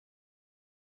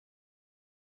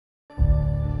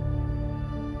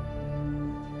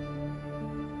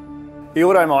The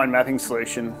AutoMine mapping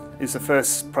solution is the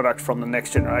first product from the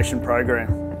next generation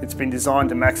program. It's been designed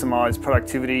to maximise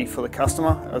productivity for the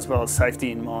customer as well as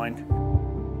safety in mind.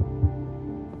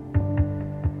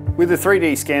 With the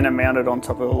 3D scanner mounted on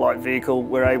top of a light vehicle,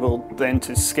 we're able then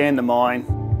to scan the mine.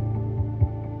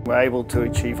 We're able to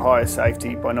achieve higher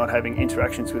safety by not having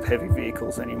interactions with heavy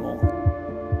vehicles anymore.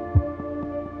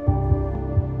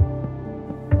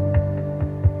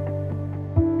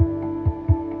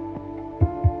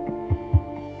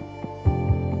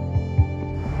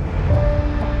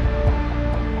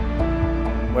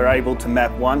 We're able to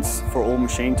map once for all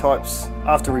machine types.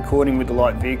 After recording with the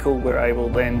light vehicle, we're able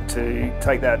then to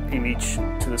take that image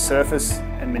to the surface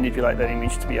and manipulate that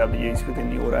image to be able to use within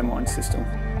the AutoMine system.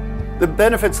 The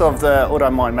benefits of the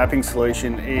AutoMine mapping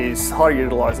solution is high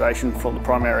utilisation for the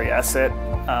primary asset,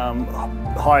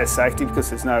 higher safety because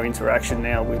there's no interaction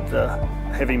now with the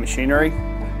heavy machinery.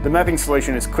 The mapping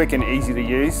solution is quick and easy to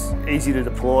use, easy to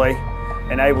deploy,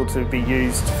 and able to be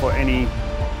used for any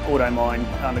AutoMine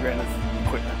underground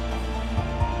equipment.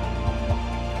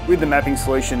 With the mapping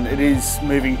solution, it is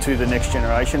moving to the next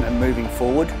generation and moving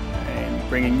forward and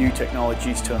bringing new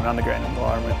technologies to an underground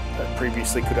environment that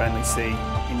previously could only see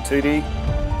in 2D,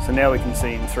 so now we can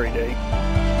see in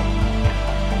 3D.